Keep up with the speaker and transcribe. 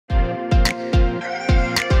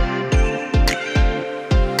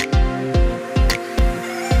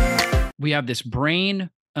we have this brain,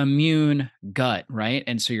 immune, gut, right?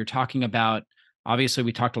 And so you're talking about, obviously,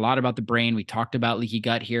 we talked a lot about the brain. We talked about leaky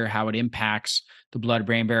gut here, how it impacts the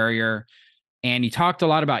blood-brain barrier. And you talked a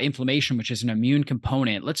lot about inflammation, which is an immune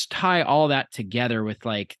component. Let's tie all that together with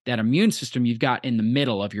like that immune system you've got in the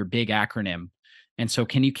middle of your big acronym. And so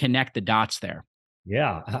can you connect the dots there?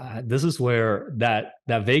 Yeah, this is where that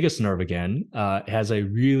vagus nerve again has a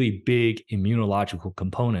really big immunological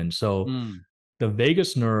component. So Mm, the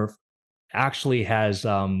vagus nerve actually has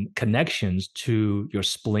connections to your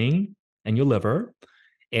spleen and your liver.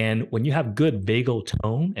 And when you have good vagal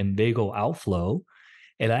tone and vagal outflow,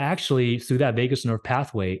 it actually, through that vagus nerve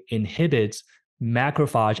pathway, inhibits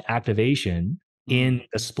macrophage activation mm, in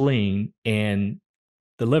the spleen and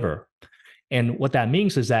the liver. And what that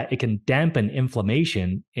means is that it can dampen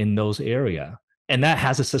inflammation in those areas. And that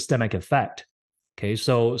has a systemic effect. Okay,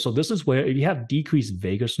 so this is where if you have decreased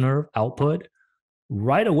vagus nerve output,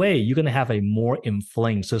 right away you're going to have a more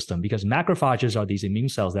inflamed system because macrophages are these immune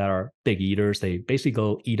cells that are big eaters. They basically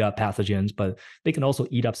go eat up pathogens, but they can also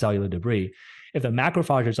eat up cellular debris. If the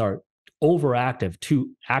macrophages are overactive,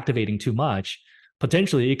 too activating too much,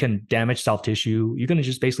 potentially it can damage cell tissue. You're going to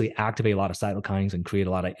just basically activate a lot of cytokines and create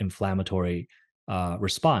a lot of inflammatory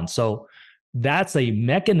response. So that's a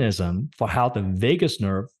mechanism for how the vagus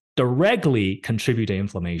nerve directly contribute to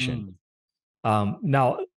inflammation. mm.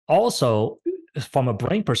 Now, also from a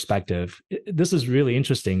brain perspective, this is really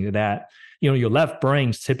interesting that your left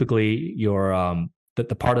brain's typically your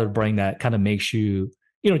the part of the brain that kind of makes you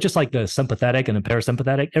just like the sympathetic and the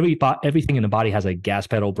parasympathetic. Everything in the body has a gas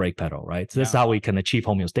pedal, brake pedal, right? So that's Yeah. how we can achieve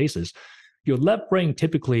homeostasis. Your left brain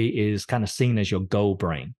typically is kind of seen as your go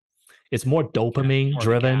brain. It's more Okay. dopamine Or the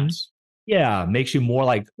driven. gas. Yeah, makes you more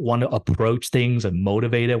like want to approach things and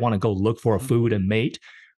motivated, want to go look for a Mhm. food and mate.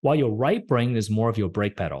 While your right brain is more of your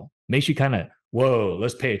brake pedal, makes you kind of, whoa,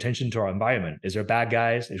 let's pay attention to our environment. Is there bad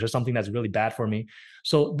guys? Is there something that's really bad for me?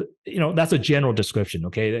 So, that's a general description.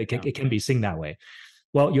 Okay. Yeah. It can be seen that way.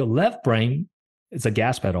 Well, your left brain is a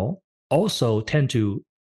gas pedal, also tend to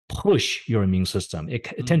push your immune system. It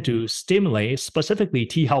tend Mm. to stimulate specifically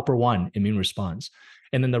T helper 1 immune response.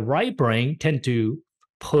 And then the right brain tend to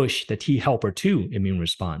push the T helper 2 immune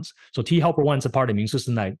response. So T helper 1 is a part of the immune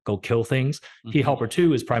system that go kill things. T Mhm. helper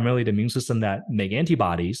 2 is primarily the immune system that make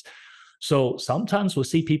antibodies. So sometimes we'll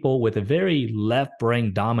see people with a very left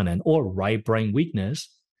brain dominant or right brain weakness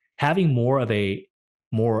having more of a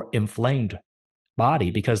more inflamed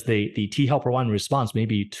body because the T helper 1 response may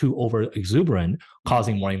be too over exuberant, Mm.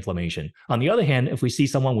 causing more inflammation. On the other hand, if we see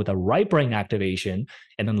someone with a right brain activation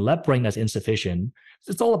and then left brain that's insufficient,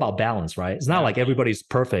 it's all about balance, right? It's not Yeah. like everybody's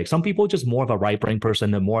perfect. Some people just more of a right brain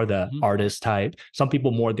person and more the Mhm. artist type. Some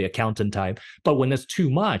people more the accountant type. But when it's too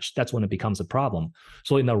much, that's when it becomes a problem.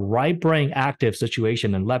 So in the right brain active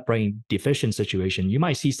situation and left brain deficient situation, you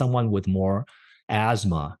might see someone with more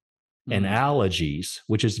asthma and Mm. allergies,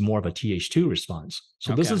 which is more of a Th2 response.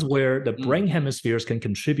 So this Okay. is where the Mm. brain hemispheres can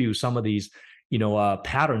contribute some of these,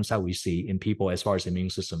 patterns that we see in people as far as immune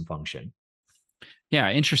system function. Yeah,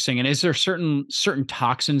 interesting. And is there certain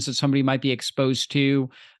toxins that somebody might be exposed to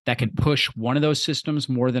that could push one of those systems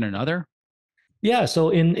more than another? Yeah, so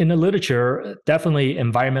in the literature, definitely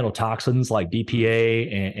environmental toxins like Mm.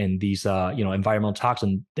 BPA and these environmental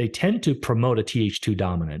toxins, they tend to promote a Th2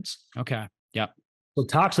 dominance. Okay. Yep. So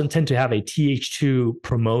toxins tend to have a Th2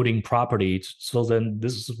 promoting property. So then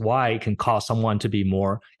this is why it can cause someone to be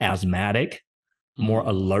more asthmatic, more Mm.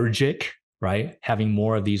 allergic, right? Having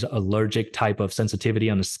more of these allergic type of sensitivity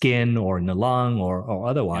on the skin or in the lung or Yeah.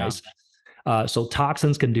 otherwise. So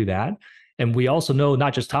toxins can do that. And we also know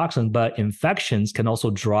not just toxins, but infections can also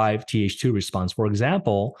drive Th2 response. For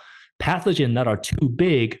example, pathogens that are too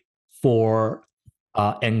big for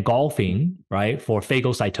engulfing, right, for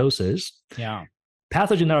phagocytosis. Yeah.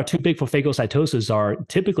 Pathogens that are too big for phagocytosis are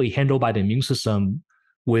typically handled by the immune system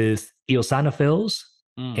with eosinophils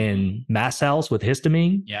Mm. and mast cells with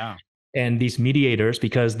histamine Yeah. and these mediators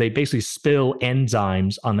because they basically spill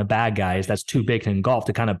enzymes on the bad guys Right. that's too big to engulf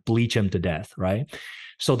to kind of bleach them to death, right?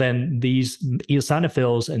 So then these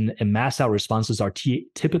eosinophils and mast cell responses are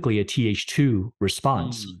typically a Th2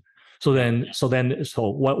 response. Mm. So Yeah.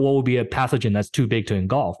 what would be a pathogen that's too big to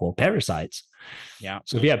engulf? Well, parasites. Yeah.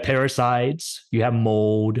 So if you have parasites, you have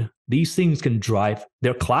mold, these things can drive,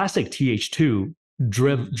 they're classic Th2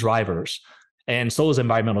 Mm. drivers. And so is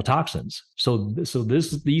environmental toxins.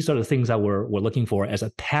 These are the things that we're looking for as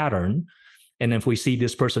a pattern. And if we see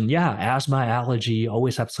this person, yeah, asthma, allergy,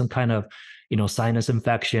 always have some kind of, sinus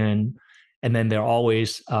infection, and then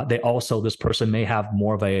this person may have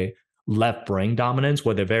more of a left brain dominance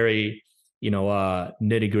where they're very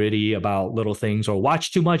nitty gritty about little things, or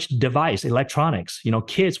watch too much electronics.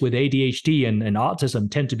 Kids with ADHD and autism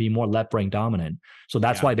tend to be more left brain dominant. So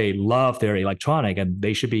that's why they love their electronic, and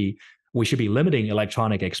we should be limiting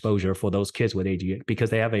electronic exposure for those kids with ADHD because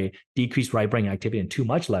they have a decreased right brain activity and too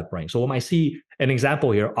much left brain. So when I see an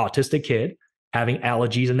example here, autistic kid having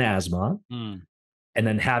allergies and asthma, and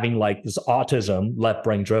then having like this autism, left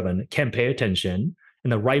brain driven, can't pay attention.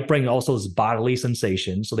 And the right brain also is bodily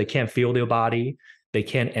sensation. So they can't feel their body. They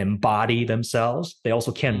can't embody themselves. They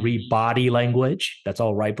also can't read body language. That's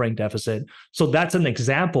all right brain deficit. So that's an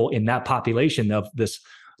example in that population of this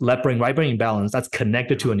left brain, right brain imbalance that's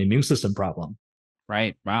connected to an immune system problem.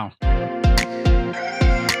 Right. Wow.